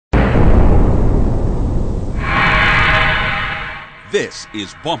This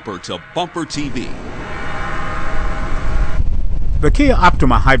is Bumper to Bumper TV. The KIA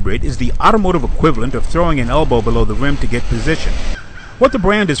Optima Hybrid is the automotive equivalent of throwing an elbow below the rim to get position. What the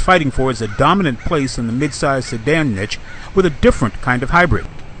brand is fighting for is a dominant place in the mid-size sedan niche with a different kind of hybrid.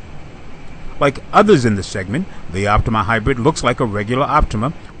 Like others in the segment, the Optima Hybrid looks like a regular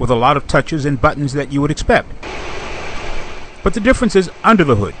Optima with a lot of touches and buttons that you would expect. But the difference is under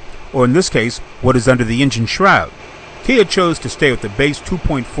the hood, or in this case, what is under the engine shroud. Kia chose to stay with the base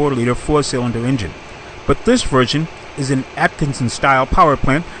 2.4-liter four-cylinder engine, but this version is an Atkinson-style power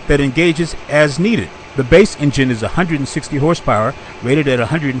plant that engages as needed. The base engine is 160 horsepower, rated at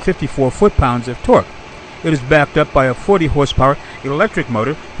 154 foot-pounds of torque. It is backed up by a 40 horsepower electric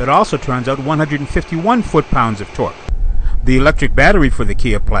motor that also turns out 151 foot-pounds of torque. The electric battery for the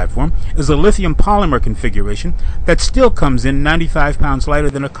Kia platform is a lithium polymer configuration that still comes in 95 pounds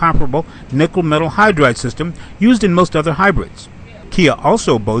lighter than a comparable nickel metal hydride system used in most other hybrids. Kia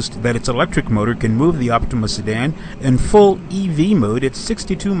also boasts that its electric motor can move the Optima sedan in full EV mode at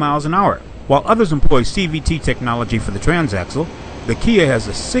 62 miles an hour. While others employ CVT technology for the transaxle, the Kia has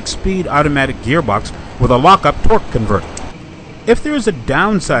a 6-speed automatic gearbox with a lock-up torque converter. If there is a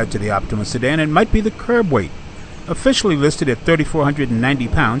downside to the Optima sedan, it might be the curb weight. Officially listed at 3,490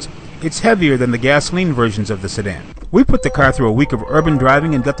 pounds, it's heavier than the gasoline versions of the sedan. We put the car through a week of urban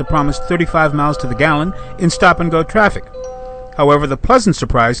driving and got the promised 35 miles to the gallon in stop-and-go traffic. However, the pleasant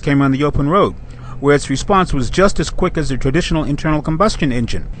surprise came on the open road, where its response was just as quick as the traditional internal combustion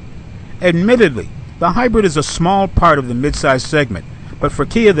engine. Admittedly, the hybrid is a small part of the mid-size segment, but for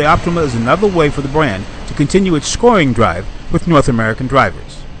Kia, the Optima is another way for the brand to continue its scoring drive with North American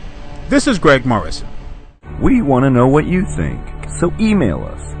drivers. This is Greg Morrison. We want to know what you think, so email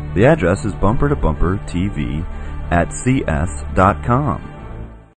us. The address is bumpertobumpertv@cs.com.